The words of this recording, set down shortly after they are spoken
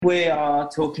We are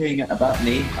talking about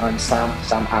me. I'm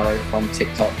Sam Arrow from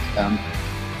TikTok.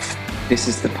 This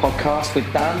is the podcast with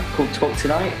Dan called Talk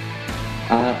Tonight,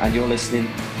 and you're listening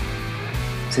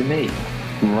to me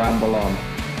ramble on.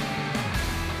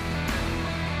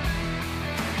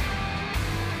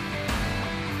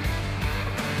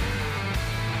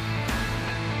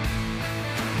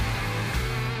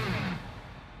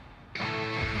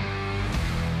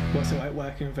 What's it like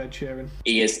working with Ed Sheeran?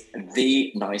 He is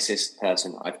the nicest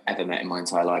person I've ever met in my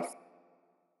entire life.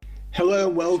 Hello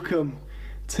and welcome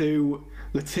to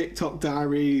the TikTok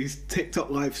Diaries, TikTok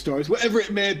Life Stories, whatever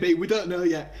it may be. We don't know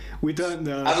yet. We don't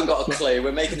know. I haven't got a clue.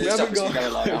 We're making this up as we go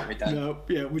along, aren't we, Dan? No,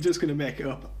 yeah, we're just going to make it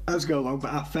up as we go along.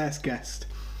 But our first guest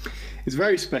is a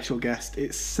very special guest.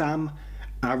 It's Sam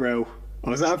Arrow,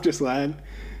 or as I've just learned,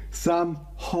 Sam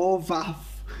Horvath.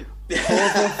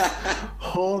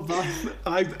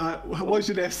 Horvath. What's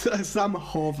your name? Sam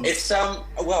Horvath. It's Sam.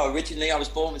 Well, originally I was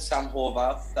born with Sam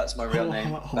Horvath. That's my real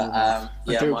name. But, I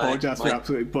do apologise for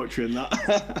absolutely butchering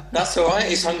that. That's all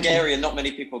right. It's Hungarian. Not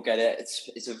many people get it.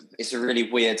 It's a really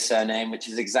weird surname, which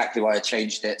is exactly why I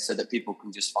changed it so that people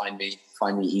can just find me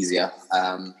easier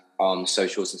on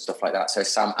socials and stuff like that. So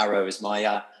Sam Arrow is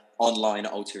my online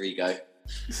alter ego.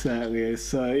 Certainly is.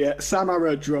 So yeah, Sam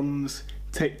Arrow drums.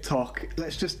 TikTok.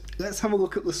 Let's have a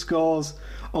look at the scores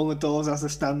on the doors as they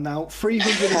stand now.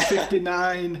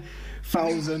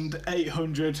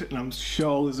 359,800, and I'm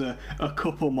sure there's a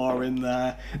couple more in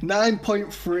there.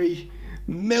 9.3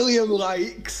 million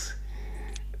likes.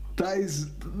 Those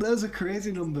are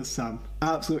crazy numbers, Sam.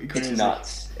 Absolutely crazy.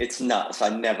 It's nuts. I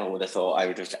never would have thought I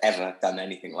would have ever done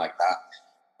anything like that.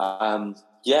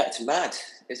 Yeah, it's mad.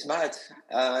 It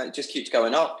just keeps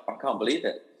going up. I can't believe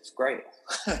it. It's great.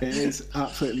 It is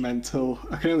absolutely mental.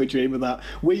 I can only dream of that.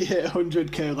 We hit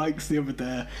 100k likes the other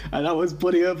day, and I was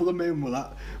bloody over the moon with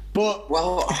that. But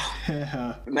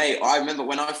mate, I remember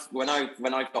when I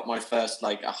got my first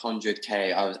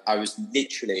 100k, I was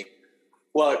literally,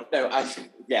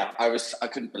 I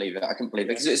couldn't believe it.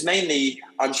 Because it was mainly,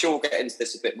 I'm sure we'll get into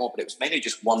this a bit more, but it was mainly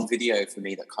just one video for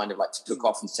me that kind of took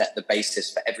off and set the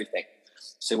basis for everything.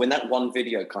 So when that one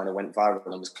video kind of went viral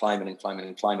and was climbing,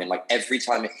 every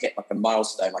time it hit a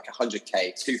milestone,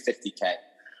 100k, 250k,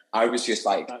 I was just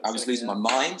I was losing my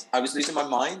mind.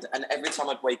 And every time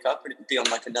I'd wake up, it would be on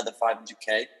another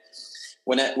 500k.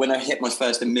 When I hit my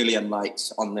first 1 million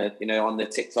likes on the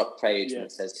TikTok page, and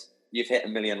it says you've hit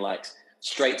 1 million likes,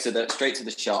 straight to the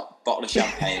shop, bottle of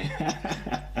champagne,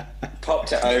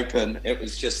 popped it open. It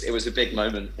was a big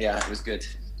moment. Yeah, it was good.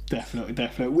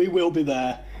 Definitely. We will be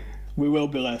there. We will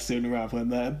be there sooner rather than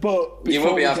there. But you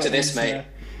will be after this, mate.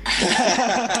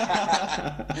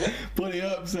 Bloody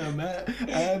hope so, mate.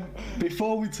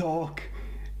 Before we talk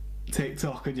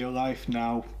TikTok and your life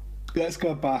now, let's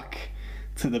go back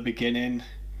to the beginning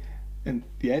and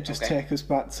take us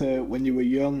back to when you were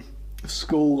young,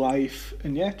 school life,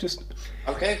 and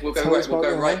we'll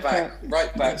go right back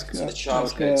to the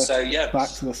childhood. So back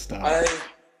to the start.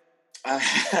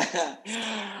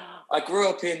 I grew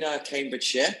up in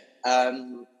Cambridgeshire. A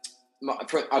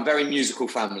very musical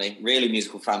family, really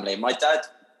musical family. My dad,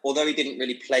 although he didn't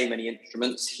really play many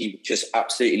instruments, he just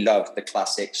absolutely loved the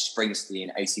classics: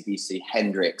 Springsteen, AC/DC,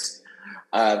 Hendrix,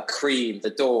 Cream, The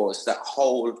Doors, the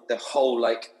whole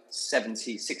 70s,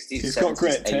 60s,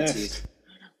 70s, 80s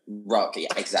rock. Yeah,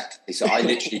 exactly. So I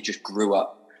literally just grew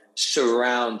up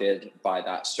surrounded by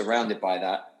that.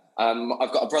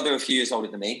 I've got a brother a few years older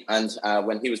than me, and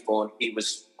when he was born,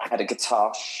 had a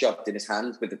guitar shoved in his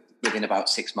hand within about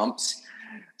 6 months.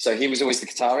 So he was always the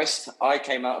guitarist. I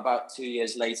came out about 2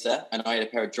 years later, and I had a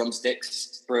pair of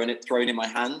drumsticks thrown in my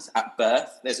hand at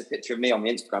birth. There's a picture of me on the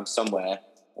Instagram somewhere,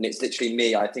 and it's literally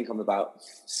me. I think I'm about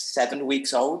 7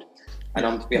 weeks old, and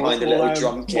I'm behind a little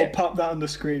drum kit. We'll pop that on the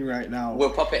screen right now. We'll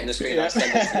pop it in the screen. I'll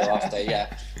send it to you after. Yeah.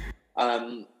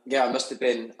 I must have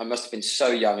been so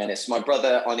young, and it's my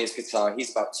brother on his guitar.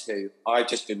 He's about 2. I've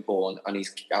just been born, and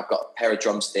I've got a pair of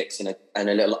drumsticks and a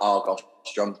little Argos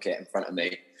drum kit in front of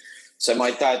me. So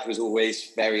my dad was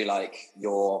always very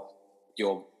your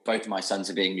both of my sons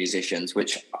are being musicians,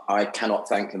 which I cannot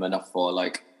thank him enough for.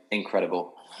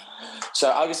 Incredible. So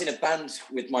I was in a band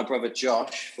with my brother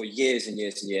Josh for years and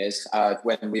years and years.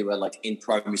 When we were in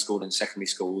primary school and secondary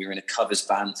school, we were in a covers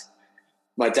band.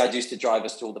 My dad used to drive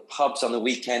us to all the pubs on the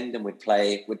weekend, and we'd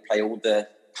play all the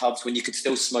pubs when you could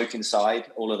still smoke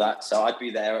inside, all of that. So I'd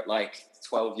be there at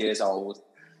 12 years old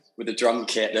with a drum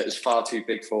kit that was far too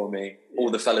big for me. All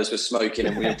the fellas were smoking,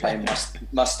 and we were playing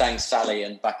Mustang Sally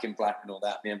and Back in Black and all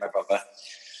that, me and my brother.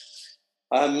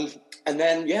 And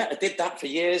then, I did that for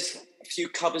years. a few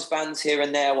covers bands here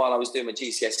and there while I was doing my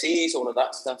GCSEs, all of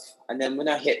that stuff. And then when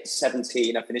I hit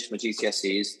 17, I finished my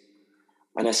GCSEs,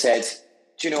 and I said,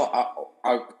 do you know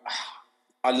what?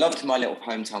 I loved my little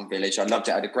hometown village. I loved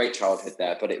it. I had a great childhood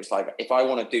there, but it was like, if I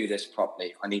want to do this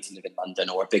properly, I need to live in London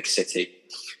or a big city.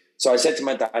 So I said to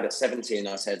my dad at 17,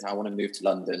 I said, I want to move to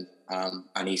London.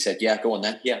 And he said, yeah, go on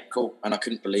then. Yeah, cool. And I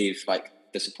couldn't believe like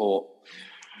the support.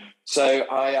 So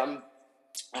I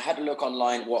had a look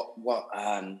online what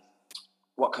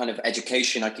kind of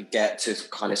education I could get to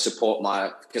kind of support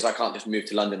because I can't just move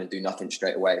to London and do nothing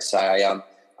straight away. So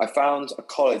I found a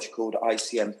college called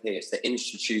ICMP. It's the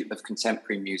Institute of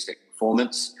Contemporary Music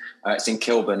Performance. It's in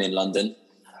Kilburn in London.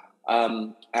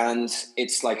 And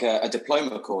it's like a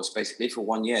diploma course basically for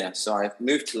 1 year. So I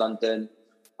moved to London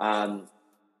and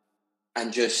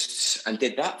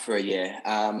did that for a year.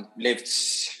 I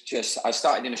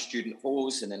started in a student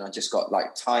halls, and then I just got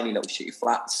like tiny little shitty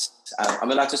flats.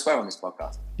 I'm allowed to swear on this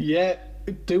podcast. Yeah,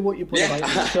 do what you put like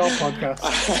it's your podcast.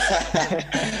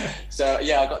 So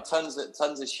yeah, I got tons of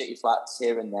shitty flats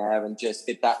here and there, and just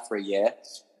did that for a year.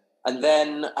 And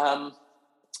then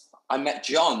I met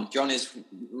John. John is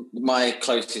my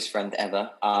closest friend ever.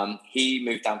 He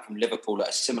moved down from Liverpool at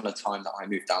a similar time that I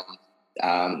moved down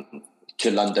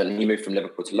to London. He moved from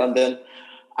Liverpool to London,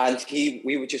 and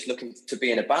we were just looking to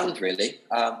be in a band, really.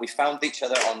 We found each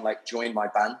other on like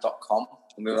joinmyband.com,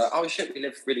 and we were like, oh shit, we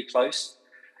live really close.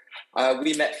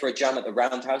 We met for a jam at the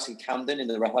Roundhouse in Camden in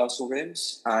the rehearsal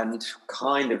rooms, and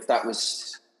kind of that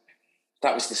was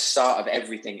the start of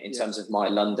everything in terms of my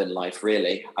London life,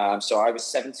 really. So I was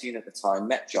 17 at the time,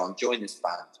 met John, joined this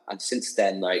band, and since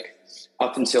then, like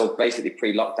up until basically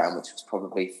pre-lockdown, which was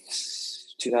probably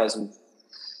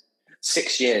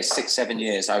 7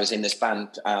 years, I was in this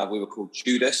band. We were called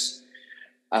Judas.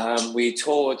 We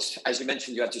toured, as you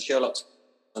mentioned, you had to Sherlock's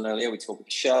on earlier. We toured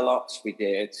with Sherlock's. We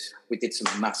did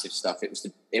some massive stuff.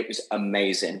 It was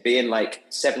amazing. Being like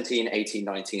 17, 18,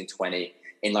 19, 20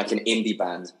 in like an indie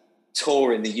band,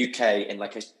 tour in the UK in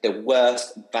like the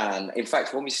worst van. In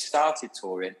fact, when we started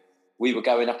touring, we were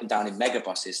going up and down in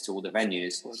megabuses to all the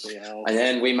venues. And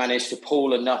then we managed to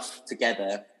pool enough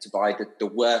together to buy the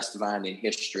worst van in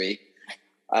history.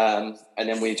 And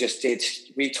then we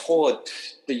toured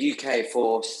the UK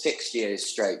for 6 years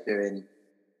straight, doing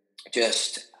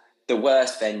just the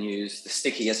worst venues, the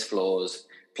stickiest floors,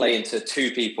 playing to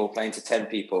 2 people, playing to 10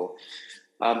 people.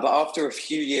 But after a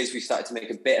few years, we started to make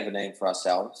a bit of a name for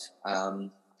ourselves.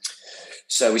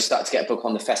 So we started to get a book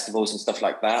on the festivals and stuff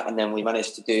like that. And then we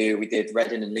did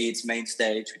Reading and Leeds main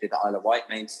stage. We did the Isle of Wight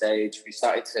main stage. We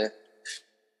started to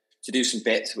do some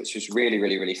bits, which was really,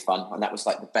 really, really fun. And that was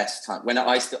like the best time. When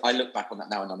I look back on that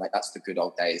now and I'm like, that's the good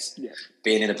old days. Yeah.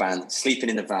 Being in a band, sleeping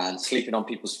in the van, sleeping on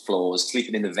people's floors,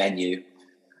 sleeping in the venue,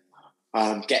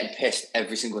 getting pissed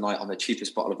every single night on the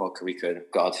cheapest bottle of vodka we could.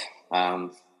 God,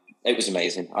 it was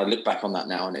amazing. I look back on that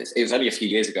now, and it was only a few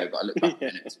years ago, but I look back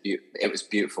and it was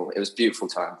beautiful. It was beautiful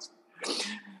times.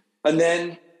 And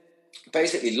then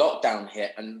basically lockdown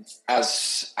hit, and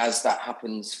as that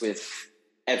happens with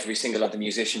every single other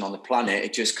musician on the planet,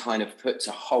 it just kind of puts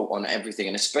a halt on everything.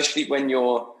 And especially when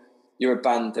you're a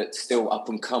band that's still up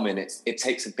and coming, it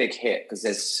takes a big hit,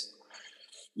 because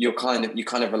you kind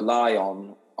of rely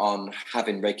on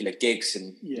having regular gigs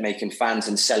and making fans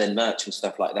and selling merch and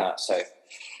stuff like that. So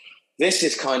this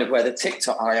is kind of where the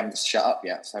TikTok, I haven't shut up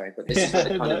yet, sorry, but this is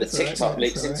where the TikTok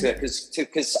leaks into it,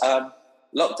 because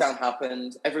lockdown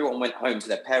happened, everyone went home to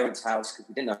their parents' house because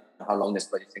we didn't know how long this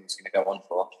bloody thing was going to go on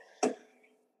for.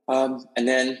 And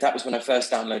then that was when I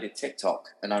first downloaded TikTok,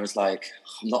 and I was like,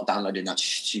 I'm not downloading that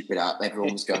stupid app.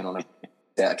 Everyone was going on it.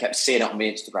 I kept seeing it on my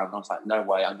Instagram, and I was like, no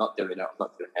way, I'm not doing it. And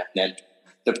then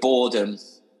the boredom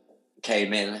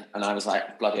came in, and I was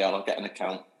like, bloody hell, I'll get an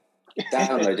account.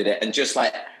 Downloaded it, and just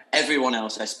like everyone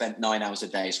else, I spent 9 hours a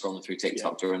day scrolling through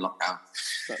TikTok during lockdown.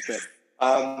 That's it.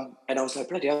 And I was like,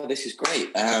 bloody hell, this is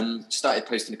great. Started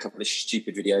posting a couple of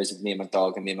stupid videos of me and my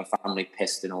dog and me and my family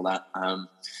pissed and all that.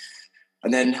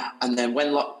 And then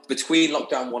when between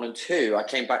lockdown 1 and 2, I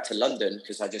came back to London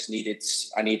because I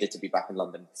needed to be back in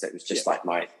London. So it was just like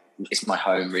it's my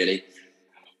home, really.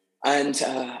 And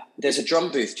there's a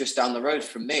drum booth just down the road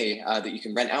from me that you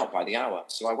can rent out by the hour.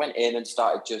 So I went in and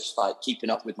started just like keeping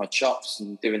up with my chops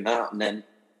and doing that. And then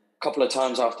a couple of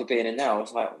times after being in there, I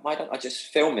was like, why don't I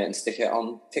just film it and stick it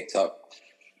on TikTok?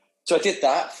 So I did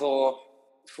that for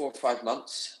 4 or 5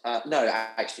 months. No,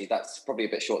 actually, that's probably a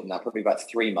bit shorter than that, probably about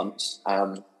 3 months.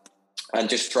 And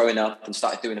just throwing up and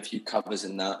started doing a few covers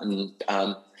in that, and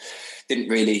didn't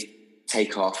really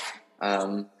take off.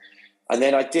 And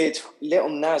then I did, Little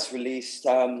Nas released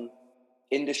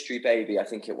Industry Baby, I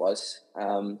think it was.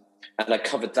 and I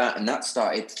covered that, and that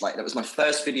started like, that was my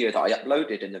first video that I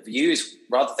uploaded, and the views,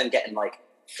 rather than getting like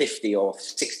 50 or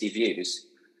 60 views,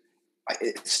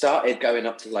 it started going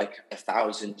up to like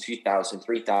 1,000, 2,000,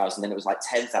 3,000, then it was like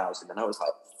 10,000, and I was like,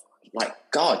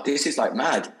 God, this is like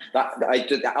mad.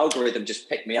 The algorithm just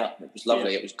picked me up. It was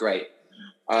lovely. It was great.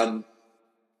 And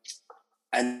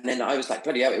then I was like,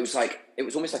 bloody hell, it was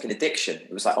almost like an addiction.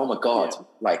 It was like, oh my God,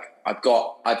 like I've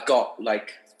got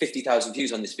like 50,000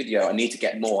 views on this video. I need to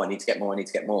get more. And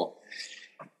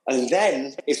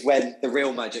then is when the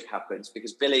real magic happens,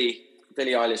 because Billie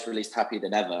Eilish released Happier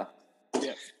Than Ever.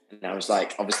 Yeah. And I was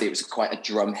like, obviously it was quite a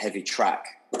drum heavy track.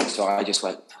 So I just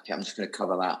went, okay, I'm just going to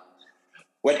cover that.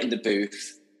 Went in the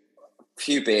booth,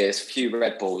 few beers, few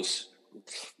Red Bulls,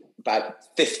 about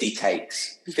 50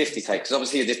 takes.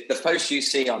 Obviously the post you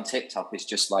see on TikTok is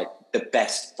just like the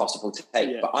best possible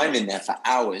take, but I'm in there for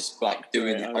hours, like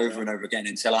doing it over and over again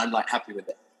until I'm like happy with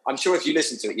it. I'm sure if you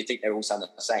listen to it, you think they all sound the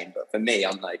same, but for me,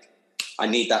 I'm like, I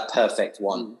need that perfect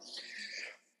one.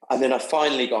 And then I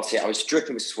finally got it. I was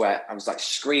dripping with sweat. I was like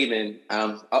screaming,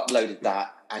 uploaded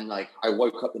that. And like, I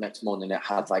woke up the next morning, it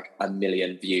had like 1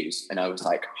 million views. And I was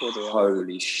like,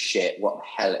 holy shit, what the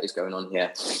hell is going on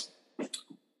here?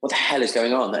 What the hell is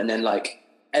going on? And then like,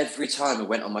 every time I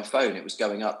went on my phone, it was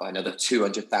going up by another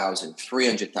 200,000,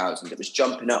 300,000. It was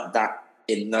jumping up that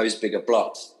in those bigger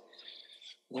blocks.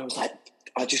 And I was like,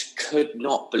 I just could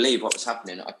not believe what was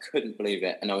happening. I couldn't believe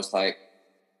it. And I was like,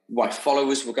 my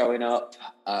followers were going up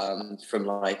from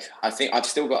like, I think I've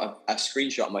still got a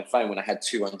screenshot on my phone when I had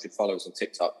 200 followers on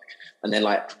TikTok. And then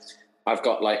like, I've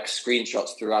got like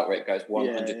screenshots throughout where it goes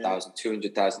 100,000,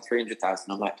 200,000,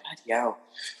 300,000. I'm like, bloody hell.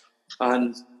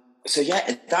 And so,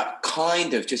 yeah, that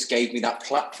kind of just gave me that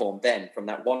platform then from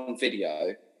that one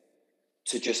video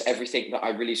to just everything that I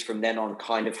released from then on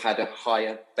kind of had a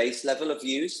higher base level of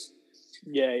views.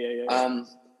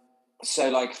 So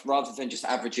like, rather than just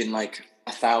averaging like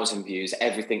 1,000 views,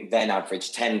 everything then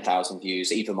averaged 10,000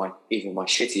 views, even my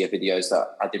shittier videos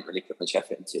that I didn't really put much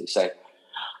effort into. So,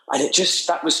 and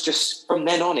that was just, from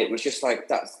then on, it was just like,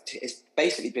 it's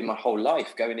basically been my whole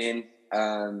life going in,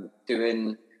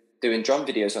 doing drum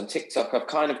videos on TikTok. I've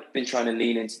kind of been trying to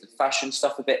lean into the fashion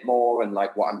stuff a bit more, and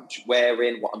like what I'm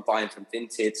wearing, what I'm buying from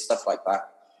Vinted, stuff like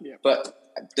that. Yeah. But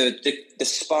the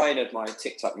spine of my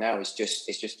TikTok now is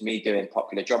just me doing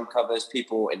popular drum covers.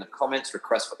 People in the comments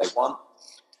request what they want.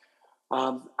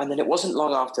 And then it wasn't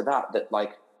long after that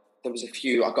like I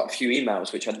got a few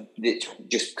emails which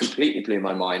just completely blew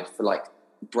my mind, for like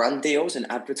brand deals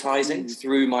and advertising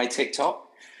through my TikTok.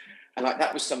 And like,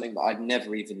 that was something that I'd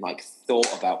never even like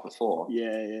thought about before.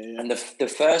 And the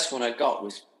first one I got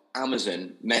was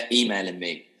Amazon emailing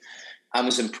me.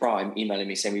 Amazon Prime emailing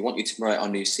me saying, we want you to promote our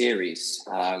new series.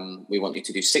 We want you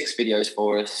to do 6 videos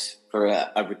for us for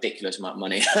a ridiculous amount of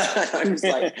money. I was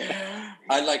like,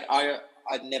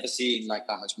 I'd never seen like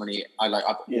that much money.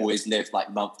 I've always lived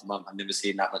like month to month. I've never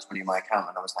seen that much money in my account.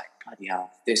 And I was like, bloody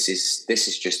hell, this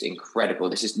is just incredible.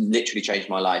 This has literally changed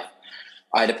my life.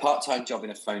 I had a part-time job in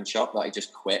a phone shop that I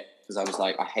just quit because I was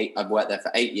like, I've worked there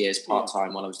for 8 years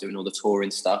part-time while I was doing all the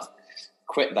touring stuff.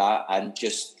 Quit that and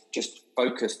just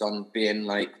focused on being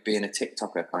a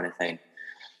TikToker kind of thing.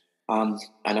 And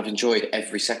I've enjoyed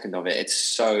every second of it. It's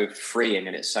so freeing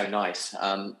and it's so nice.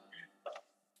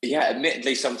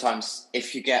 Admittedly, sometimes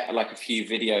if you get like a few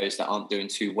videos that aren't doing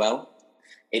too well,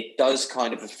 it does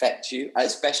kind of affect you,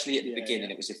 especially at the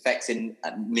beginning. It was affecting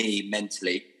me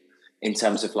mentally in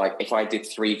terms of like, if I did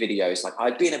 3 videos, like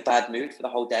I'd be in a bad mood for the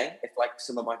whole day if like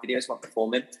some of my videos weren't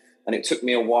performing. And it took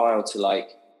me a while to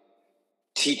like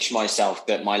teach myself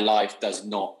that my life does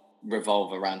not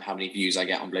revolve around how many views I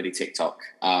get on bloody TikTok.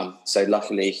 So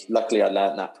luckily I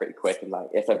learned that pretty quick. And like,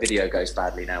 if a video goes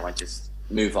badly now, I just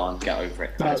move on, get over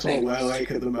it. That's what we're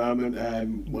like at the moment.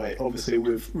 Obviously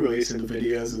with releasing the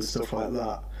videos and stuff like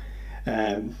that.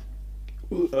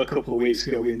 A couple of weeks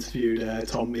ago, we interviewed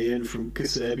Tom Meehan from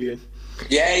Kasabian.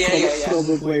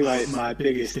 Probably like my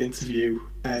biggest interview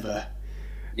ever.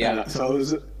 So I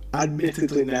was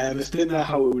admittedly nervous, didn't know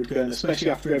how it would go, and especially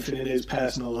after everything in his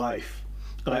personal life.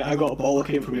 Like, I got a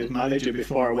bollocking from his manager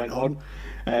before I went on,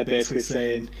 basically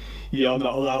saying, you're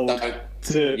not allowed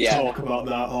to talk about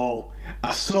that at all.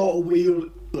 I sort of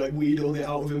wheedled it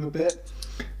out of him a bit,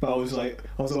 but I was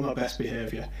on my best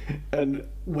behaviour. And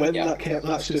when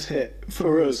that's just hit,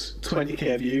 for us,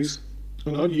 20k views.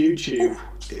 And on YouTube,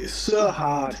 it's so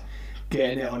hard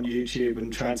getting it on YouTube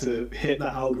and trying to hit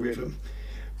that algorithm.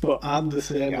 But I'm the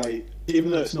same, like, even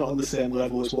though it's not on the same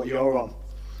level as what you're on,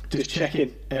 just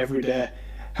checking every day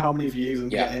how many views I'm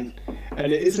getting.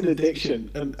 And it is an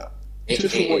addiction. And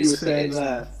just from what you were saying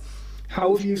there,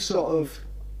 how have you sort of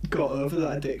got over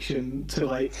that addiction to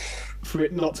like for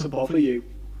it not to bother you?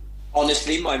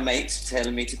 Honestly, my mates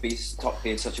telling me to stop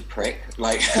being such a prick.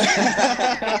 Like,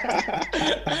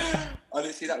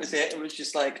 honestly, that was it. It was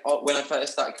just like, when I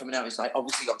first started coming out, it's like,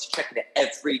 obviously I was checking it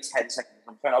every 10 seconds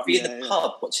on my phone. I'll be in the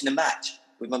pub watching a match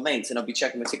with my mates, and I'll be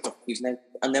checking my TikTok views, and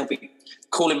they'll be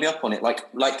calling me up on it,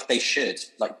 like they should,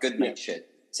 like good mates should,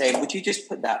 saying, would you just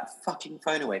put that fucking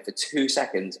phone away for 2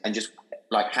 seconds and just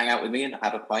like hang out with me and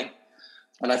have a pint?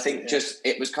 And I think just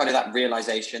it was kind of that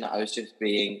realization that I was just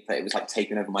that it was like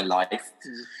taking over my life.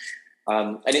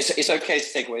 And it's okay to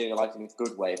take away your life in a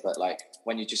good way, but like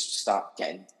when you just start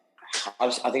getting, I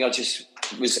think I just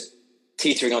was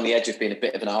teetering on the edge of being a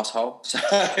bit of an asshole. So,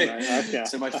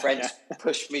 so my friends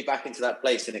pushed me back into that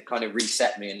place, and it kind of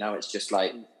reset me. And now it's just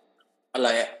like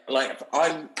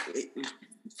I'm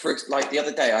for like the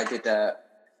other day I did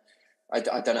I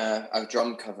done a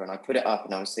drum cover, and I put it up,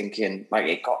 and I was thinking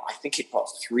like I think it got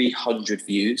 300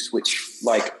 views, which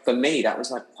like for me that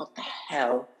was like, what the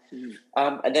hell?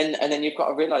 And then you've got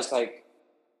to realize like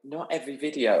not every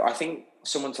video. I think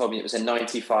someone told me it was a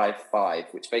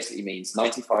 95-5, which basically means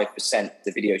 95% of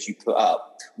the videos you put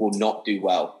up will not do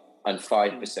well, and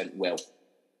 5% will.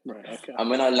 Right. Okay. And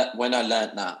when I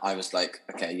learned that, I was like,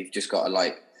 okay, you've just got to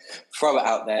like throw it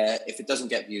out there. If it doesn't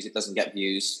get views, it doesn't get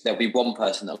views. There'll be one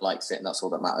person that likes it, and that's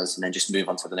all that matters. And then just move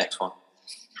on to the next one.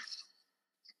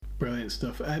 Brilliant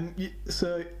stuff.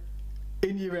 So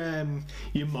in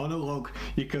your monologue,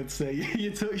 you could say you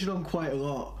touched on quite a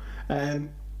lot.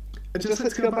 Just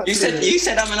let's go back. You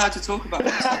said I'm allowed to talk about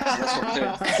myself. So that's what I'm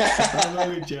doing. I'm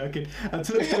only joking. I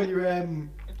touched on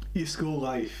your school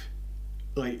life.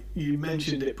 Like you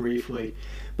mentioned it briefly,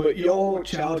 but your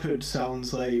childhood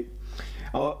sounds like.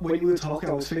 When you were talking,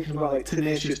 I was thinking about like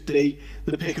Tenacious D,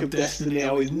 the Pick of Destiny.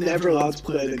 How he's never allowed to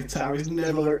play the guitar. He's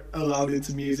never allowed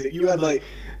into music. You had like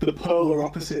the polar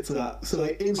opposite to that. So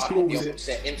like in school, was it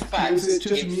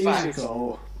just music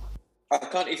or? I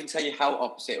can't even tell you how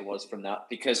opposite it was from that,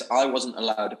 because I wasn't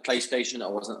allowed a PlayStation. I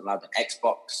wasn't allowed an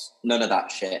Xbox. None of that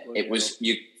shit. It was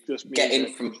you get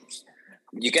in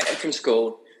from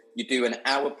school. You do an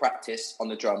hour practice on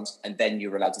the drums, and then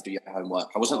you're allowed to do your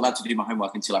homework. I wasn't allowed to do my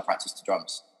homework until I practiced the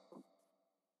drums.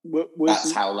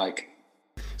 That's how, like...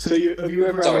 So have you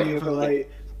ever had any other, like,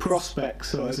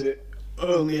 prospects, or has it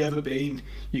only ever been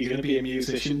you're going to be a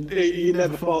musician? You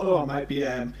never thought, I might be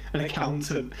an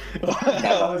accountant?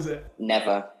 Never. Was it?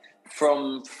 Never.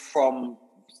 From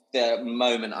the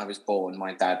moment I was born,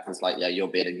 my dad was like, yeah, you'll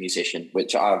be a musician,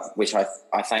 which I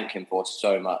thank him for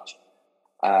so much.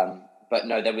 But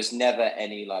no, there was never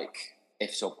any like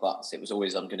ifs or buts. It was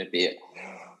always, I'm going to be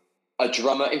a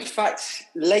drummer. In fact,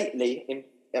 lately,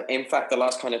 in fact, the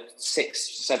last kind of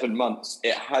 6-7 months,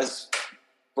 it has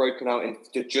broken out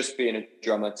into just being a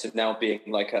drummer to now being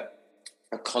like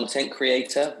a content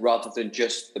creator rather than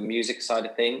just the music side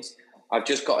of things. I've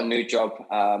just got a new job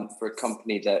for a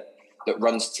company that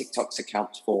runs TikTok's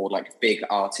accounts for like big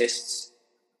artists.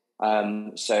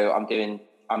 So I'm doing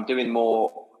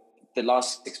more. The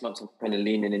last 6 months, I'm kind of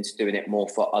leaning into doing it more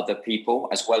for other people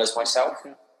as well as myself.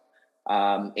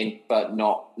 But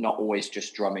not always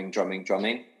just drumming.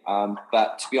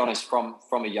 But to be honest, from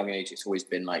a young age, it's always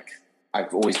been like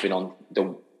I've always been on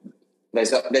the.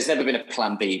 There's never been a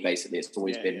plan B. Basically, it's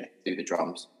always been do the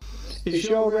drums. Is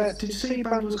your did you say your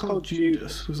band was called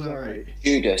Judas? Was that right?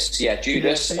 Judas, yeah,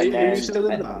 Judas. Yeah. Are you still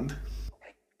in the band?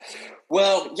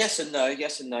 Well, yes and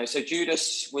no. So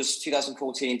Judas was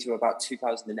 2014 to about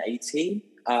 2018.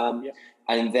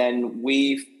 And then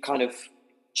we've kind of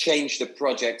changed the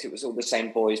project. It was all the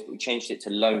same boys, but we changed it to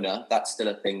Lona. That's still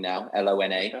a thing now,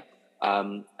 Lona.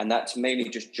 And that's mainly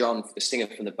just John, the singer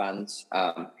from the band,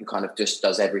 who kind of just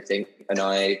does everything. And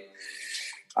I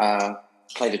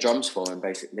play the drums for him,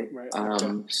 basically.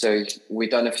 So we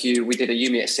did a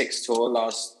You Me at 6 tour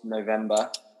last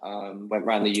November. Went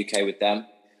around the UK with them.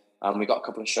 We got a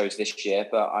couple of shows this year,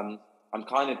 but I'm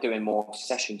kind of doing more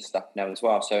session stuff now as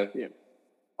well. So,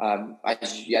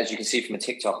 as you can see from the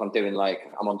TikTok, I'm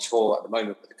on tour at the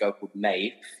moment with a girl called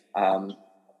Maeve,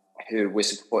 who we're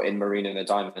supporting Marina and the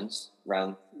Diamonds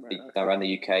around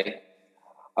the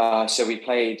UK. So we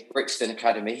played Brixton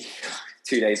Academy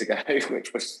 2 days ago,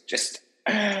 which was just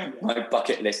my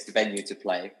bucket list venue to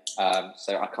play.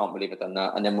 So I can't believe I've done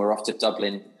that. And then we're off to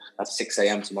Dublin at 6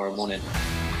 a.m. tomorrow morning.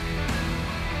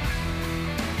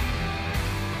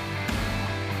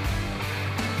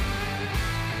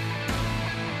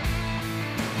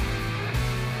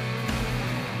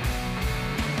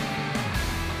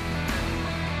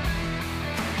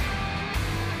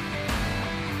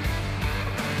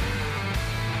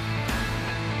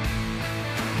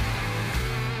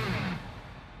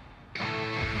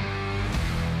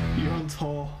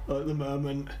 tour at the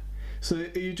moment. So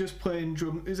are you just playing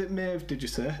drum? Is it Maeve, did you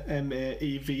say?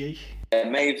 Maeve?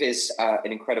 Maeve is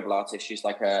an incredible artist. She's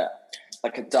like a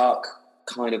dark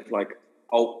kind of like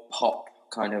alt pop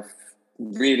kind of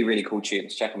really, really cool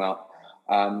tunes. Check them out.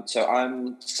 So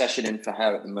I'm sessioning for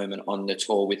her at the moment on the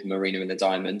tour with Marina and the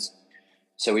Diamonds.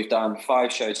 So we've done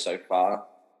 5 shows so far.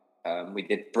 We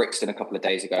did Brixton a couple of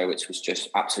days ago, which was just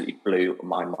absolutely blew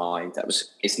my mind.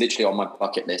 It's literally on my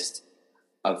bucket list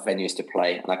of venues to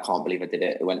play, and I can't believe I did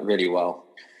it. It went really well.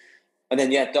 And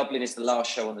then, Dublin is the last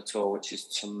show on the tour, which is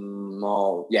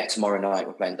tomorrow. Yeah, tomorrow night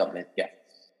we're playing Dublin. Yeah.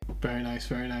 Very nice,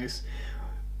 very nice.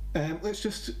 Let's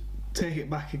just take it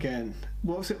back again.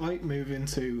 What was it like moving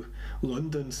to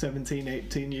London, 17,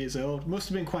 18 years old? Must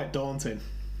have been quite daunting.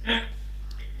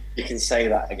 You can say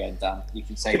that again, Dan. You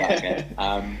can say that again.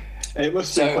 It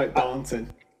must have been quite daunting.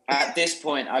 At this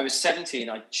point, I was 17.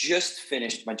 I just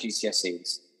finished my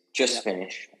GCSEs.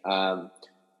 Finished. I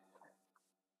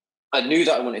knew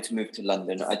that I wanted to move to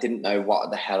London. I didn't know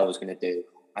what the hell I was going to do.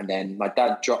 And then my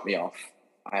dad dropped me off.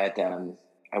 I had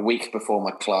a week before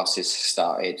my classes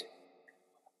started.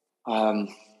 And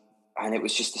it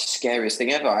was just the scariest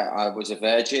thing ever. I was a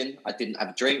virgin. I didn't have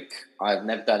a drink. I've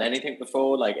never done anything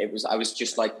before. I was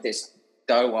just like this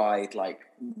doe-eyed, like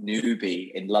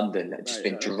newbie in London that had just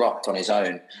been dropped on his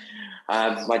own.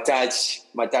 My dad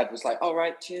was like, "All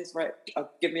right, cheers, right,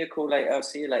 give me a call later. I'll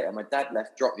see you later." My dad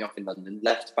left, dropped me off in London,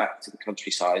 left back to the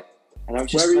countryside. And I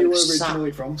was just Where are you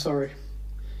originally from? Sorry.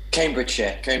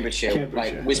 Cambridgeshire,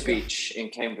 like Wisbech in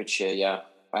Cambridgeshire, yeah.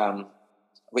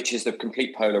 Which is the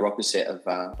complete polar opposite of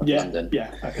London.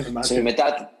 Yeah, I can imagine.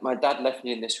 So my dad left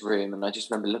me in this room, and I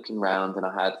just remember looking around, and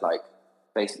I had like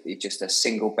basically just a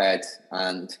single bed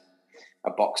and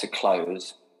a box of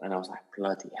clothes, and I was like,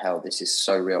 bloody hell, this is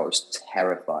so real. I was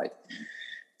terrified.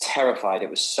 It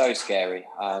was so scary.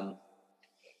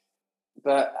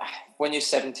 But when you're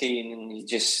 17, and you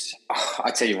just,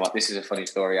 I tell you what, this is a funny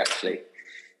story actually.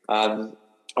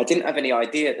 I didn't have any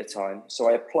ID at the time, so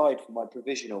I applied for my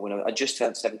provisional when I just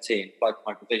turned 17, applied for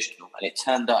my provisional, and it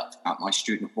turned up at my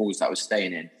student halls that I was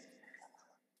staying in.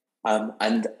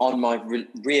 And on my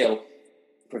real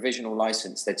provisional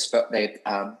license, they'd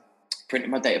printed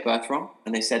my date of birth wrong,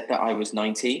 and they said that I was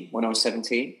 19 when I was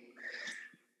 17.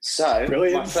 So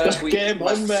brilliant. My first week, game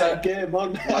on.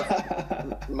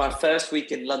 My first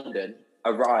week in London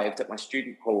arrived at my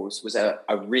student halls was a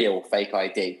real fake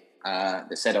ID.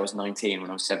 That said I was 19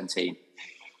 when I was 17.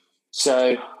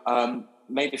 So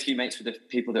made a few mates with the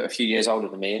people that are a few years older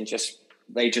than me, and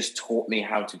they just taught me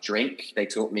how to drink. They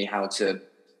taught me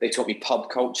pub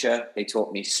culture. They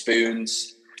taught me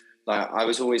spoons. Like, I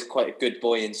was always quite a good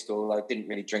boy in school. I didn't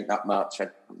really drink that much.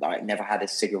 I never had a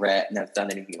cigarette, never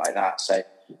done anything like that. So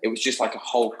it was just like a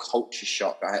whole culture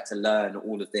shock. I had to learn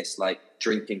all of this, like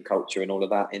drinking culture and all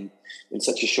of that in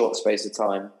such a short space of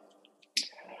time.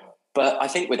 But I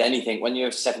think with anything, when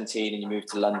you're 17 and you move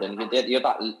to London, you're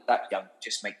that young,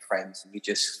 just make friends. And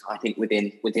I think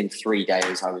within 3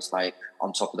 days, I was like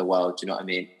on top of the world. Do you know what I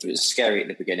mean? It was scary at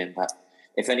the beginning, but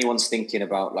if anyone's thinking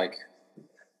about like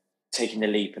taking the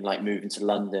leap and like moving to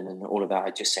London and all of that,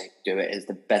 I just say do it. It's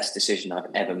the best decision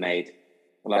I've ever made.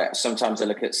 Like, sometimes I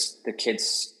look at the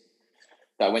kids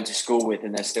that I went to school with,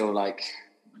 and they're still like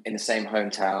in the same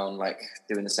hometown, like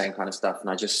doing the same kind of stuff.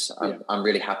 And I'm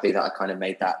really happy that I kind of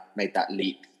made that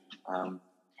leap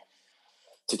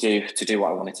to do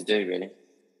what I wanted to do, really.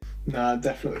 No, I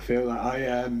definitely feel that.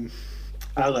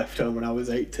 I left home when I was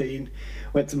 18,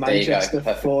 went to Manchester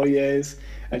for 4 years,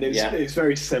 and it's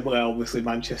very similar. Obviously,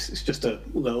 Manchester, it's just a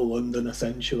little London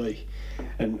essentially,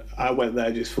 and I went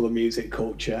there just for the music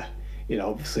culture. You know,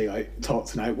 obviously, like Talk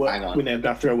Tonight, we're named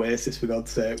after Oasis, for God's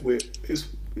sake. It's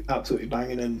absolutely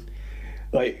banging, and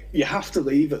like you have to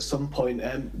leave at some point.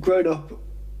 Growing up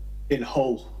in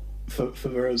Hull,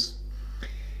 for us,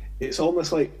 it's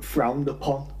almost like frowned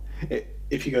upon.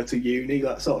 If you go to uni,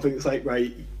 that sort of thing, it's like,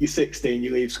 right, you're 16,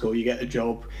 you leave school, you get a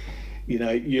job, you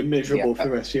know, you're miserable for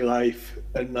the rest of your life.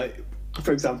 And like,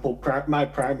 for example, my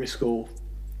primary school,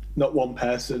 not one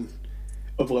person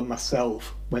other than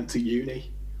myself went to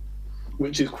uni,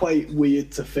 which is quite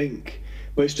weird to think.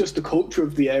 But it's just the culture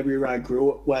of the area where I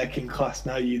grew up, working class.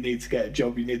 Now you need to get a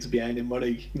job, you need to be earning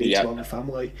money, you need to own a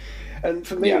family. And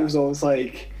for me, it was always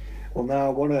like, well, now I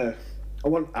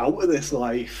want out of this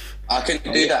life. I can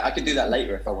do that. I can do that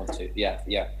later if I want to. Yeah.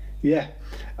 Yeah,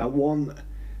 I want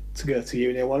to go to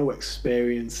uni. I want to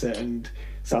experience it, and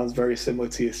sounds very similar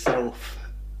to yourself.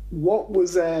 What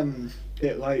was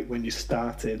it like when you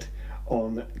started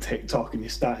on TikTok and you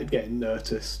started getting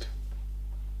noticed?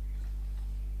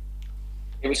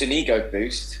 It was an ego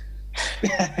boost.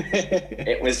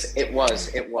 It was.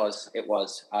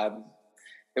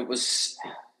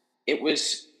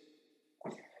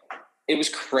 It was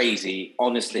crazy.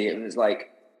 Honestly, it was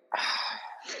like,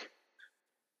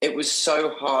 it was so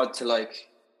hard to like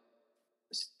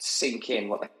sink in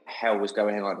what the hell was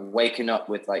going on. Waking up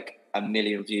with like 1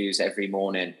 million views every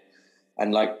morning,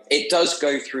 and like it does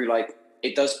go through, like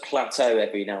it does plateau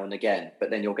every now and again, but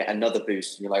then you'll get another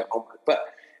boost, and you're like, oh, but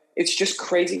it's just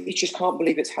crazy. You just can't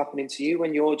believe it's happening to you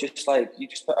when you're just like, you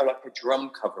just put like a drum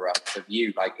cover up of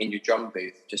you, like in your drum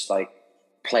booth, just like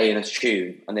playing a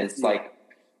tune. And then it's like,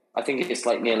 I think it's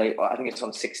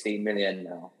on 16 million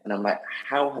now. And I'm like,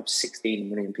 how have 16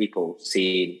 million people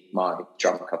seen my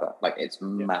drum cover? Like, it's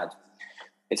mad.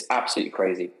 It's absolutely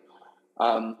crazy.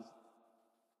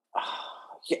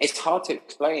 It's hard to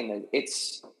explain.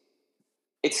 It's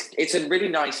a really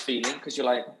nice feeling, because you're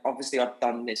like, obviously I've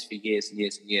done this for years and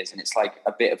years and years, and it's like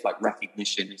a bit of like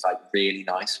recognition is like really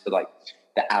nice for like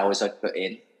the hours I put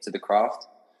in to the craft.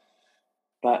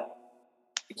 But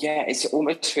yeah, it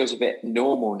almost feels a bit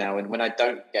normal now, and when I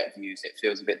don't get views, it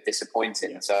feels a bit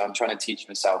disappointing. So I'm trying to teach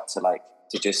myself to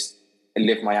just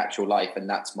live my actual life, and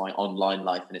that's my online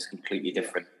life, and it's completely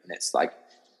different. And it's like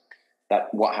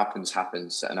that, what happens,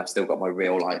 and I've still got my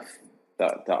real life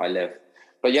that I live.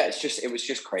 But yeah, it was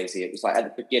just crazy. It was like, at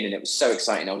the beginning, it was so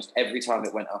exciting. Every time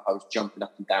it went up, I was jumping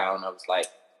up and down. I was like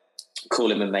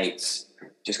calling my mates,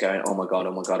 just going, oh my God,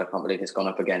 I can't believe it's gone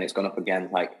up again.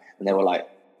 Like, and they were like,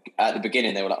 at the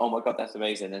beginning, they were like, oh my God, that's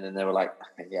amazing. And then they were like,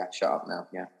 okay, yeah, shut up now.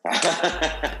 Yeah.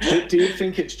 Do you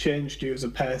think it's changed you as a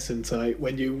person, to like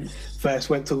when you first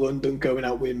went to London, going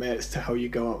out with mates, to how you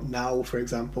go out now, for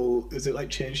example? Is it like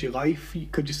changed your life,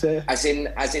 could you say? As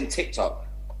in TikTok?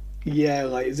 Yeah,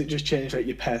 like, is it just changed like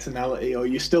your personality, or are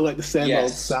you still like the same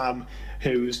old Sam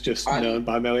who's just known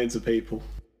by millions of people?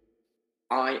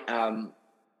 I am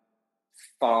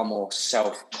far more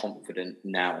self-confident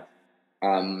now.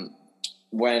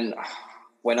 When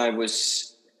I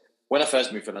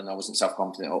first moved to London, I wasn't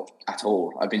self-confident at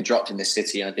all. I've been dropped in this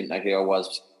city and I didn't know who I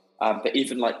was. But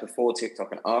even like before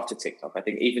TikTok and after TikTok, I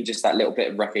think even just that little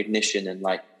bit of recognition and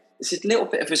like, it's a little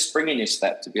bit of a spring in your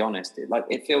step, to be honest.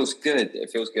 It feels good.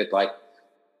 It feels good. Like,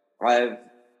 to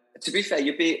be fair,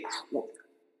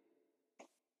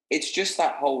 it's just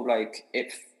that whole, like,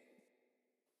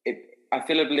 I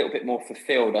feel a little bit more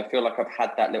fulfilled. I feel like I've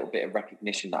had that little bit of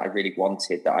recognition that I really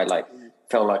wanted, that I like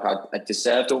felt like I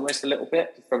deserved almost a little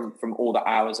bit from all the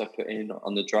hours I put in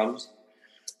on the drums.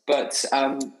 But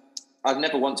I've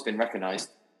never once been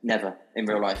recognised. Never in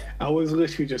real life. I was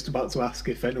literally just about to ask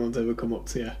if anyone's ever come up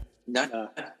to you. No,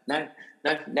 never.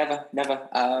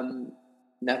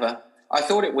 Never. I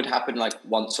thought it would happen like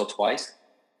once or twice.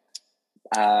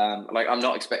 Like, I'm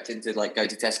not expecting to like go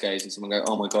to Tesco's and someone go,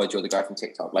 "Oh my God, you're the guy from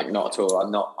TikTok." Like, not at all.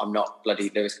 I'm not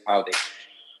bloody Lewis Capaldi.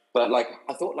 But like,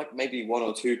 I thought like maybe one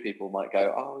or two people might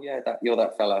go, "Oh yeah, you're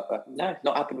that fella." But no,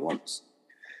 not happened once.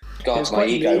 God, it's my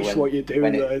ego niche what you're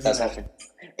doing, though, isn't it? Happen.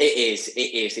 It is.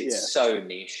 It's so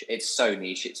niche. It's so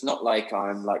niche. It's not like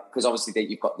I'm like, because obviously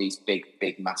you've got these big,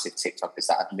 massive TikTokers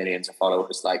that have millions of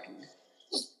followers. Like,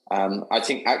 I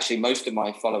think actually most of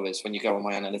my followers, when you go on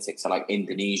my analytics, are like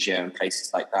Indonesia and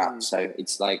places like that. So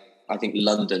it's like, I think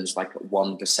London's like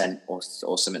 1%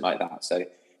 or something like that. So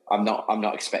I'm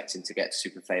not expecting to get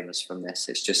super famous from this.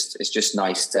 It's just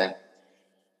nice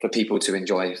for people to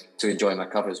enjoy my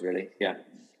covers, really. Yeah.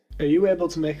 Are you able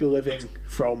to make a living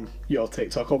from your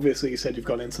TikTok? Obviously, you said you've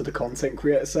gone into the content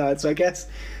creator side, so I guess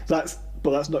that's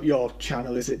not your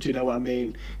channel, is it? Do you know what I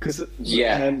mean? Because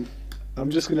I'm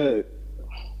just gonna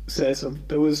say something.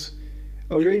 I was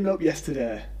reading up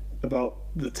yesterday about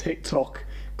the TikTok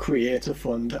Creator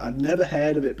Fund. I'd never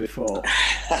heard of it before,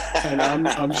 and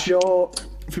I'm sure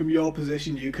from your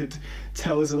position you could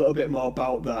tell us a little bit more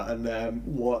about that and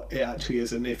what it actually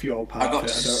is, and if you're part of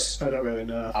it. I don't really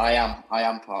know. I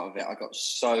am part of it. I got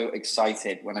so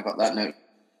excited when I got that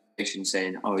notification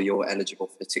saying, "Oh, you're eligible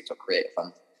for the TikTok Creator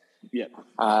Fund." Yeah.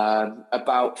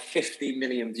 About 50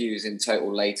 million views in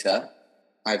total later,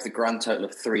 I have the grand total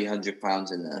of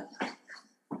 £300 in there.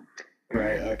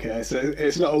 Right. Okay. So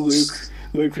it's not a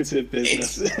lucrative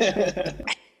business.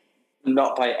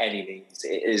 Not by any means.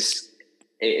 It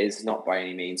is not by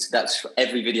any means. That's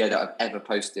every video that I've ever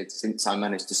posted since I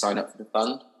managed to sign up for the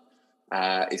fund.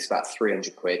 It's about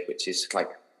 300 quid, which is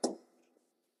like,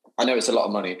 I know it's a lot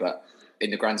of money, but in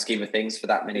the grand scheme of things, for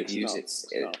that many views,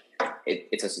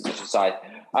 it doesn't touch the side.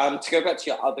 To go back to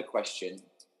your other question,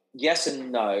 yes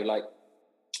and no. Like,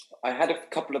 I had a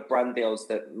couple of brand deals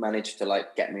that managed to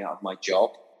like get me out of my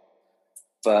job,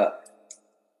 but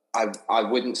I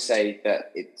wouldn't say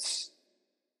that it's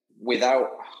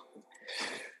without.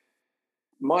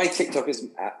 my TikTok has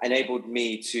enabled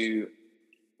me to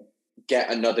get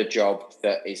another job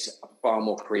that is far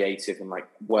more creative and like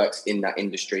works in that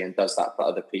industry and does that for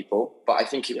other people. But I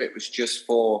think if it was just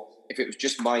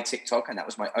my TikTok and that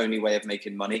was my only way of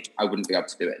making money, I wouldn't be able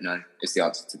to do it. No, is the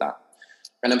answer to that.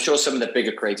 And I'm sure some of the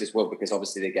bigger creators will, because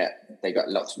obviously they got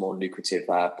lots more lucrative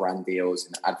brand deals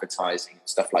and advertising and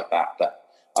stuff like that. But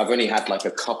I've only had like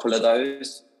a couple of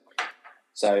those.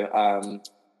 So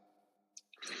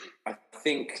I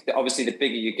think that obviously the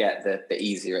bigger you get, the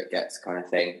easier it gets, kind of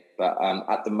thing. But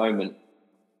at the moment,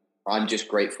 I'm just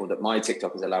grateful that my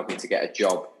TikTok has allowed me to get a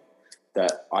job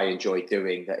that I enjoy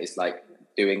doing, that is like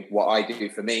doing what I do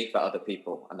for me, for other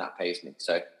people, and that pays me.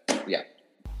 So, yeah.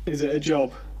 Is it a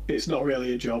job? It's not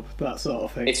really a job, that sort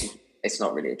of thing. It's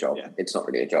not really a job. Yeah. It's not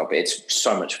really a job. It's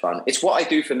so much fun. It's what I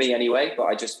do for me anyway, but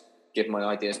I just give my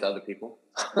ideas to other people.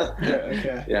 Yeah,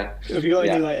 okay. Yeah. Have you got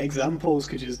any like examples?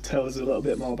 Could you just tell us a little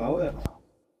bit more about it?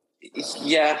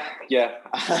 Yeah. You're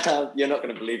not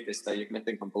going to believe this though. You're going to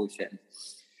think I'm bullshitting.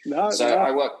 No.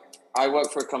 I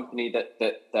work for a company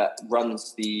that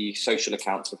runs the social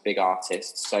accounts of big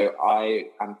artists. So I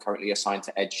am currently assigned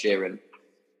to Ed Sheeran.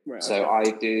 Right, so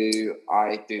okay.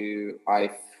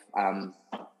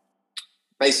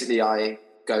 Basically I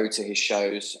go to his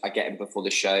shows. I get him before the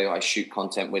show. I shoot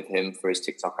content with him for his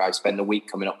TikTok. I spend the week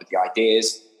coming up with the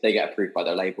ideas. They get approved by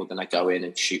the label. Then I go in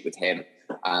and shoot with him.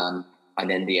 And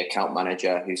then the account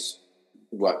manager who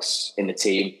works in the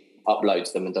team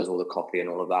uploads them and does all the copy and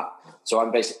all of that. So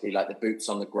I'm basically like the boots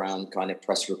on the ground kind of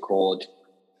press record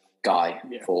guy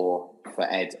for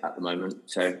Ed at the moment.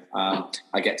 So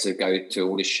I get to go to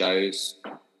all his shows.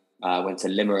 Went to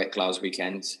Limerick last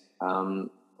weekend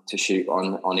to shoot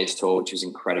on his tour, which was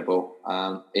incredible.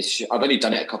 I've only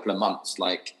done it a couple of months.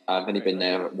 Like I've only been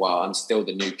there a while. I'm still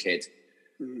the new kid,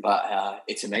 but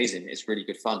it's amazing. It's really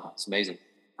good fun. It's amazing.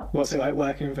 What's it like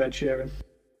working with Ed Sheeran?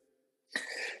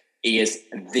 He is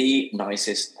the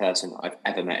nicest person I've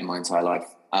ever met in my entire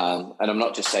life. And I'm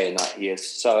not just saying that. He is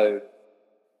so...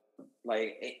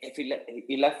 Like, if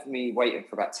he left me waiting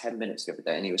for about 10 minutes the other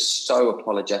day, and he was so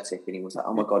apologetic, and he was like,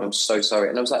 "Oh my God, I'm so sorry."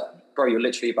 And I was like, "Bro, you're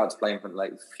literally about to play in front of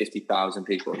like 50,000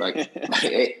 people. Like,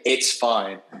 it's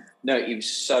fine." No, he was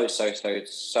so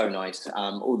nice.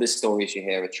 All the stories you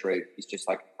hear are true. He's just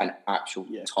like an actual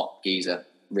top geezer.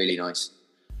 Really nice.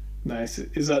 Nice.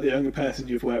 Is that the only person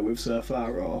you've worked with so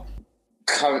far, or?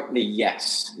 Currently,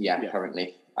 yes. Yeah.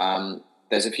 Currently.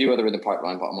 There's a few other in the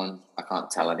pipeline, but I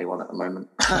can't tell anyone at the moment.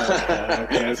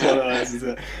 Okay. It's one of those, is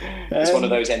it? It's one of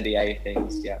those NDA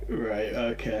things, yeah. Right,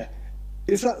 okay.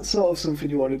 Is that sort of something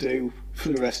you want to do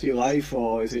for the rest of your life,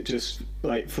 or is it just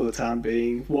like for the time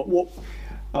being? What?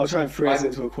 I'll try and phrase it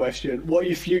into a question. What are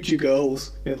your future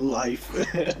goals in life?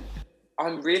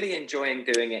 I'm really enjoying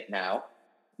doing it now.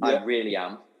 Yeah. I really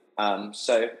am.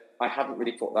 So I haven't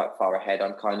really thought that far ahead.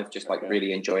 I'm kind of just like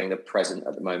really enjoying the present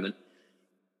at the moment.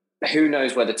 Who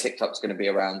knows whether TikTok's going to be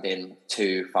around in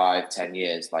 2, 5, 10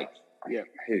 years? Like,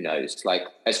 who knows? Like,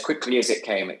 as quickly as it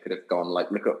came, it could have gone.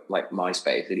 Like, look at like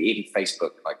MySpace and even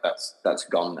Facebook. Like, that's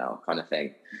gone now, kind of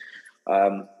thing.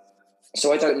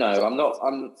 So I don't know.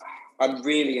 I'm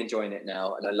really enjoying it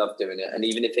now, and I love doing it. And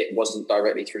even if it wasn't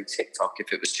directly through TikTok,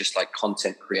 if it was just like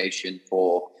content creation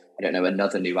for, I don't know,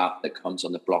 another new app that comes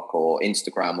on the block or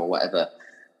Instagram or whatever.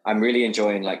 I'm really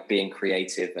enjoying like being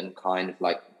creative and kind of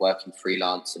like working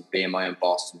freelance and being my own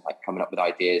boss and like coming up with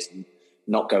ideas and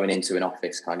not going into an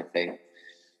office kind of thing.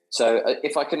 So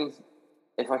if I can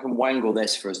wangle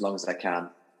this for as long as I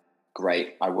can,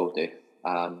 great, I will do.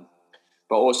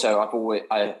 But also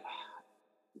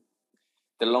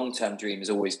the long-term dream has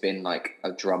always been like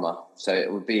a drummer. So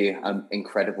it would be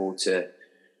incredible to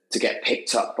get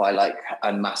picked up by like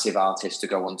a massive artist to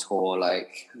go on tour.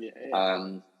 Like,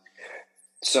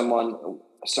 someone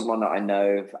that I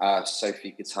know,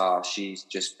 Sophie Guitar, she's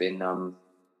just been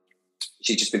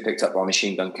picked up by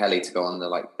Machine Gun Kelly to go on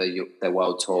their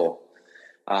world tour.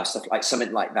 Stuff like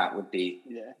something like that would be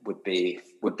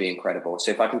incredible.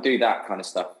 So if I can do that kind of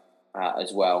stuff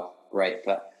as well, great.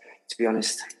 But to be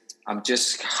honest,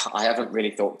 I haven't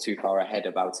really thought too far ahead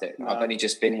about it. No. I've only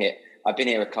just been here. I've been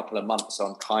here a couple of months, so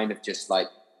I'm kind of just like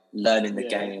learning the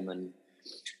game and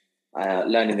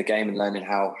learning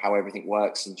how everything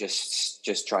works and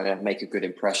just trying to make a good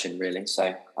impression, really.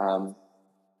 So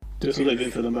just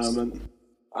living for the moment.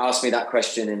 Ask me that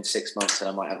question in 6 months and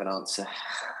I might have an answer.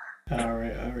 All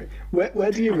right.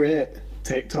 Where do you rate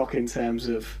TikTok in terms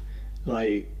of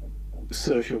like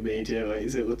social media? Like,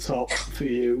 is it the top for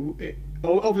you?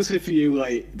 Obviously for you,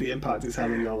 like the impact it's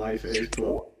having on your life is,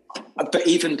 but But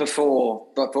even before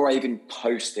I even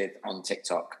posted on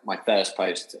TikTok, my first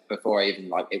post, before I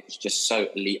even it was just so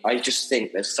elite. I just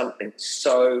think there's something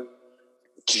so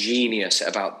genius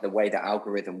about the way the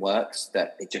algorithm works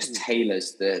that it just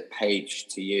tailors the page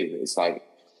to you. It's like,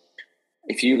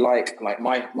 if you like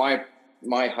my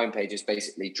homepage is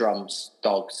basically drums,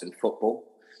 dogs, and football.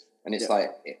 And it's like,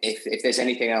 if there's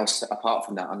anything else apart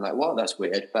from that, I'm like, well, that's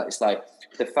weird. But it's like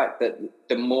the fact that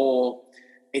the more,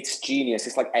 it's genius.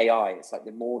 It's like AI. It's like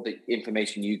the more the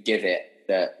information you give it,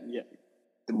 the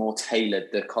more tailored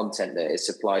the content that it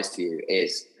supplies to you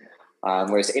is.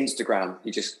 Whereas Instagram,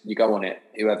 you go on it,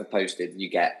 whoever posted, you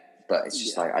get. But it's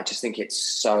just I just think it's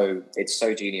so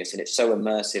genius, and it's so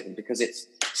immersive, and because it's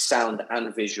sound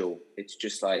and visual, it's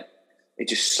just like, it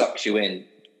just sucks you in.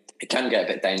 It can get a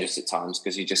bit dangerous at times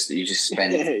because you just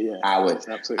spend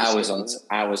hours on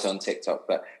TikTok.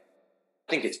 But I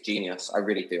think it's genius. I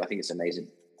really do. I think it's amazing.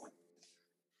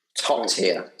 Top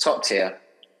tier.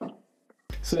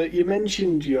 So you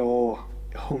mentioned you're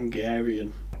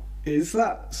Hungarian. Is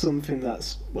that something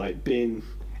that's like been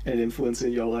an influence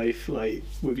in your life, like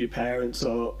with your parents,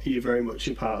 or are you very much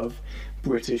a part of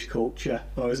British culture,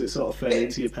 or is it sort of fed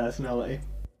into your personality?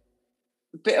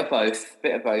 Bit of both.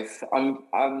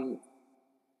 I'm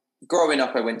growing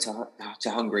up, I went to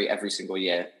Hungary every single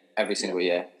year.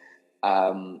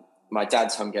 My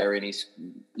dad's Hungarian. He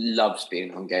loves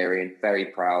being Hungarian. Very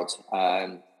proud.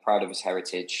 Proud of his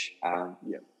heritage.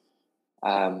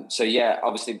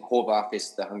 Obviously Horváth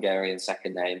is the Hungarian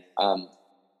second name.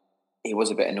 He was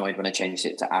a bit annoyed when I changed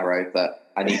it to Arrow,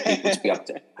 but I need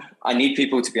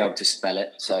people to be able to spell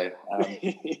it. So,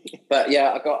 but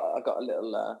yeah, I got a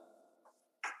little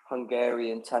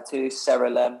Hungarian tattoo,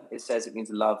 Szerelem. It says it means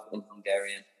love in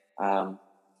Hungarian. I'm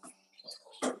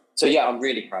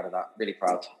really proud of that. Really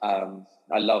proud.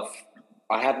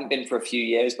 I hadn't been for a few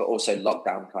years, but also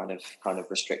lockdown kind of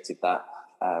restricted that.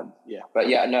 But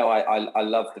yeah, no, I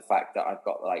love the fact that I've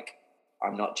got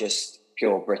I'm not just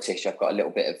pure British. I've got a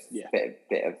little bit of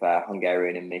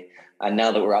Hungarian in me. And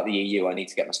now that we're out the EU, I need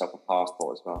to get myself a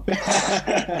passport as well.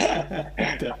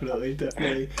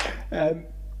 Definitely.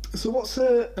 So what's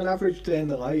an average day in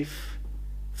the life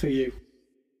for you?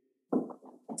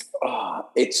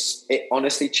 It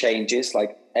honestly changes.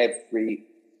 Like every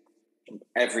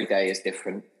day is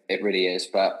different. It really is.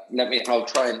 But I'll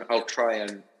try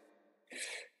and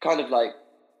kind of like,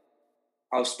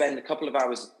 I'll spend a couple of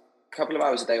hours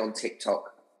a day on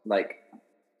TikTok, like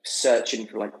searching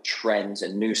for like trends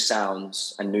and new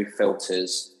sounds and new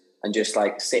filters, and just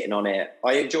like sitting on it.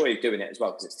 I enjoy doing it as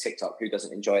well because it's TikTok. Who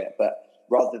doesn't enjoy it? But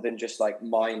rather than just like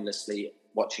mindlessly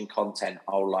watching content,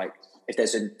 I'll like, if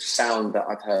there's a sound that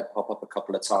I've heard pop up a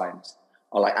couple of times,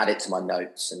 I'll like add it to my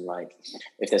notes. And like,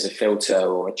 if there's a filter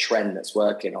or a trend that's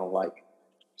working, I'll like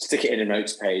stick it in a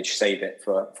notes page, save it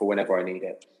for whenever I need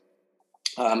it.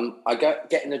 I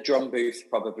get in a drum booth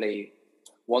probably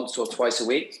once or twice a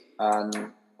week.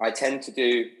 I tend to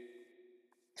do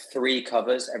 3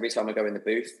 covers every time I go in the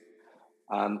booth.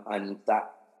 And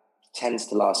that tends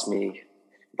to last me.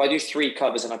 If I do 3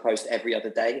 covers and I post every other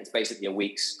day, it's basically a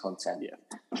week's content. Yeah.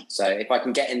 So if I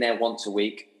can get in there once a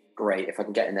week, great. If I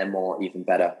can get in there more, even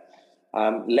better.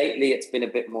 Lately, it's been a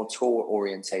bit more tour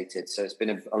orientated. So it's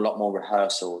been a lot more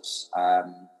rehearsals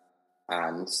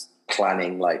and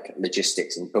planning, like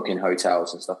logistics and booking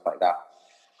hotels and stuff like that.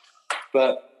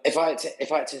 But if I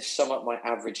had to sum up my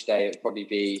average day, it'd probably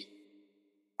be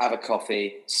have a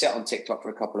coffee, sit on TikTok for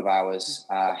a couple of hours,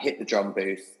 hit the drum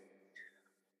booth,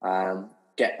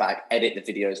 get back, edit the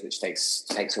videos, which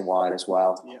takes a while as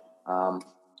well. Yeah.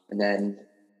 And then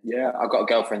I've got a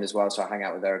girlfriend as well, so I hang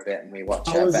out with her a bit and we watch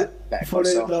Better Call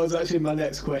Saul. That was actually my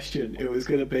next question. It was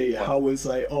going to be, how was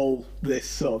like all this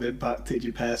sort of impacted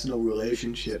your personal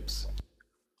relationships?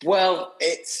 Well,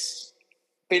 it's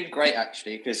been great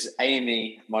actually, because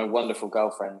Amy, my wonderful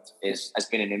girlfriend, has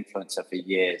been an influencer for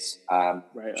years.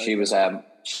 She was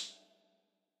influencer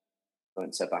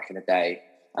back in the day,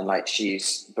 and like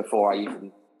before I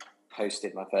even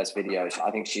posted my first video,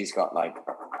 I think she's got like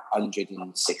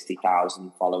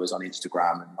 160,000 followers on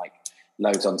Instagram and like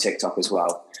loads on TikTok as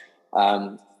well.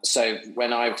 So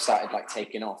when I started like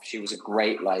taking off, she was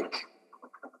great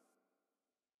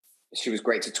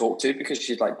to talk to because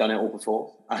she'd like done it all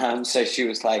before. So she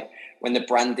was like, when the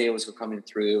brand deals were coming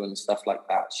through and stuff like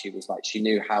that, she was like, she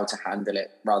knew how to handle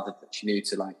it rather than she knew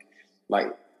to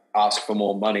like ask for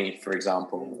more money, for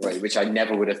example, right, which I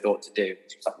never would have thought to do.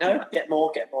 She was like, no, get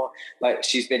more. Like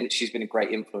she's been a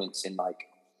great influence in like,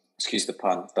 excuse the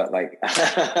pun, but like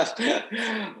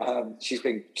she's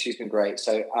been great.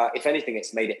 So if anything,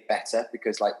 it's made it better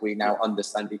because like we now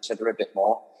understand each other a bit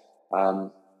more.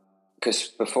 because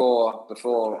before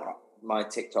my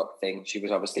TikTok thing, she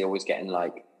was obviously always getting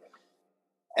like,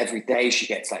 every day she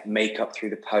gets like makeup through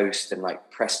the post and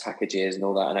like press packages and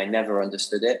all that, and I never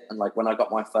understood it. And like when I got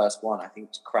my first one, I think it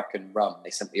was Kraken rum, they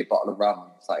sent me a bottle of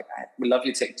rum. It's like, we love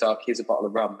your TikTok, here's a bottle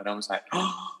of rum. And I was like,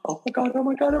 oh my god.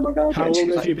 How long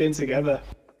have you been together?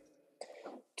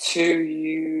 2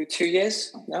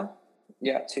 years now.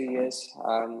 Yeah, 2 years.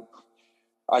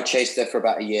 I chased her for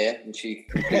about a year and she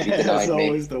completely denied That's me.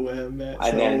 Always the way, mate.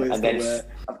 And then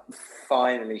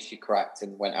finally she cracked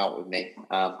and went out with me.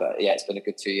 But yeah, it's been a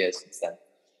good 2 years since then.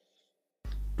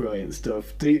 Brilliant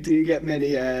stuff. Do you get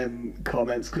many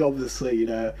comments? Because obviously, you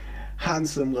know,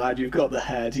 handsome lad, you've got the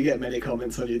hair. Do you get many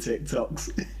comments on your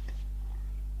TikToks?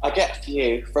 I get a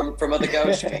few from other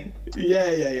girls, you mean?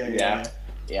 Yeah.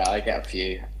 Yeah, I get a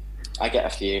few.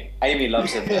 Amy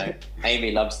loves them though.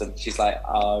 Amy loves them. She's like,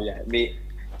 oh yeah, me.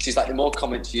 She's like, the more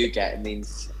comments you get, it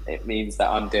means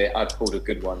that I've pulled a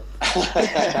good one.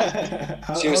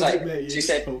 She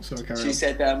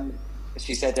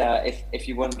said, if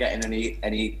you weren't getting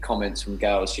any comments from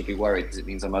girls, she'd be worried because it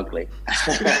means I'm ugly.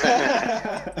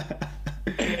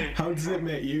 How does it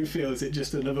make you feel? Is it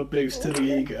just another boost to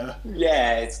the ego?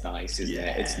 Yeah, it's nice, isn't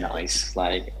it? It's nice.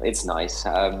 Like, it's nice.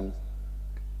 I'm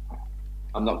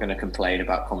not going to complain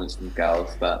about comments from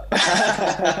girls, but...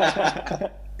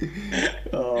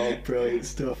 Oh, brilliant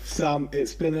stuff. Sam,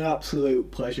 it's been an absolute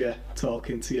pleasure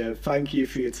talking to you. Thank you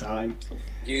for your time.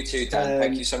 You too, Dan.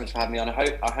 Thank you so much for having me on. I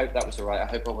hope that was all right. I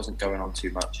hope I wasn't going on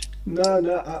too much.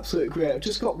 No, absolutely great. I've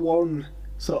just got one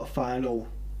sort of final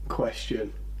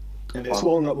question, and it's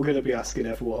one that we're going to be asking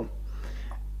everyone.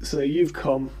 So you've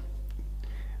come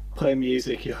playing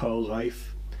music your whole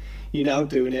life. You're now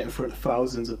doing it in front of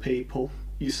thousands of people.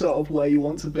 You're sort of where you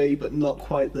want to be, but not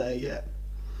quite there yet.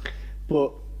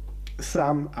 But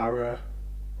Sam Arrow,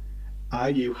 are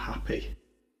you happy?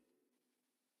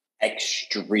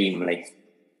 Extremely.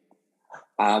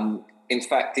 In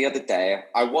fact, the other day,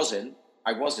 I wasn't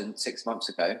 6 months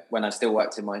ago when I still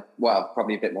worked in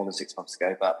probably a bit more than 6 months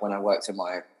ago, but when I worked in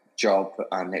my job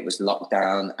and it was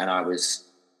lockdown and I was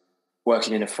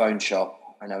working in a phone shop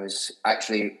and I was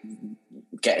actually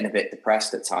getting a bit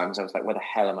depressed at times. I was like, what the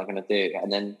hell am I going to do?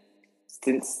 And then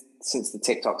since the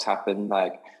TikToks happened,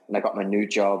 like, and I got my new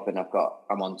job and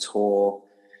I'm on tour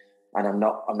and I'm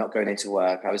not going into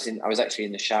work. I was actually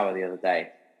in the shower the other day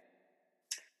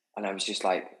and I was just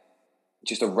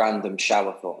a random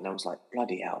shower thought. And I was like,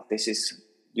 bloody hell,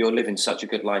 you're living such a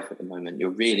good life at the moment. You're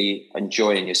really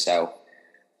enjoying yourself.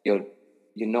 You're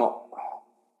not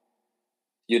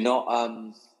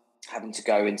having to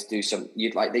go in to do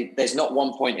there's not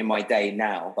one point in my day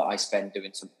now that I spend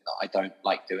doing something that I don't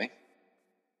like doing.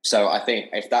 So I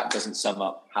think if that doesn't sum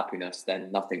up happiness,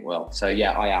 then nothing will. So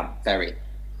yeah, I am very.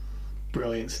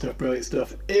 Brilliant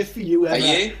stuff. If you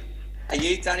ever... Are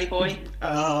you, Danny boy?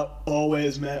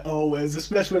 Always, mate, always.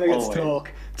 Especially when I get to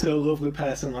talk to a lovely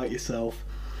person like yourself.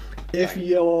 If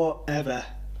you're ever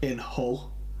in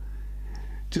Hull,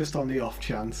 just on the off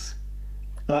chance,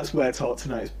 that's where Talk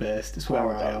Tonight is based. It's where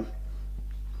I am.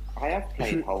 I have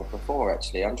played Hull before,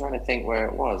 actually. I'm trying to think where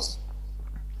it was.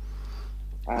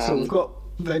 So we've got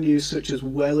venues such as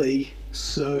Welly,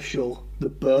 Social, the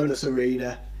Bonus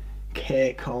Arena,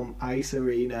 KCOM, Ice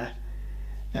Arena.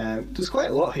 There's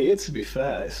quite a lot here, to be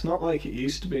fair. It's not like it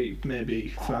used to be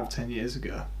maybe 5-10 years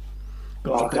ago.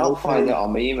 I can't find it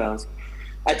on my emails.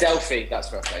 Adelphi,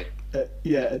 that's where I played.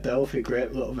 Adelphi,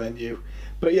 great little venue.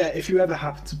 But yeah, if you ever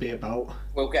happen to be about,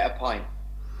 we'll get a pint.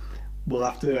 We'll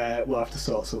have to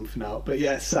sort something out. But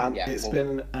yeah, Sam, it's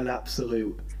been an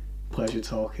absolute pleasure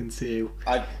talking to you.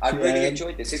 I really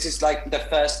enjoyed this. This is like the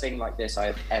first thing like this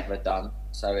I've ever done.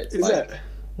 So it's it?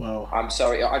 Well, I'm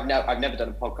sorry, I've never done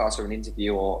a podcast or an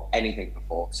interview or anything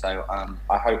before. So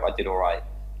I hope I did all right,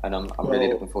 and I'm really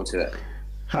looking forward to it.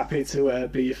 Happy to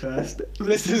be your first.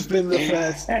 This has been the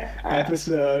first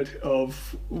episode of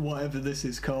whatever this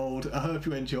is called. I hope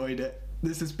you enjoyed it.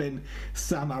 This has been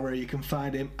Sam Arrow. You can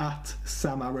find him at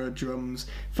Sam Arrow Drums.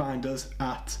 Find us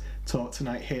at Talk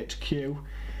Tonight HQ.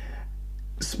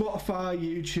 Spotify,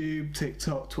 YouTube,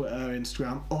 TikTok, Twitter,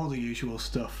 Instagram, all the usual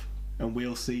stuff. And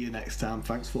we'll see you next time.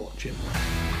 Thanks for watching.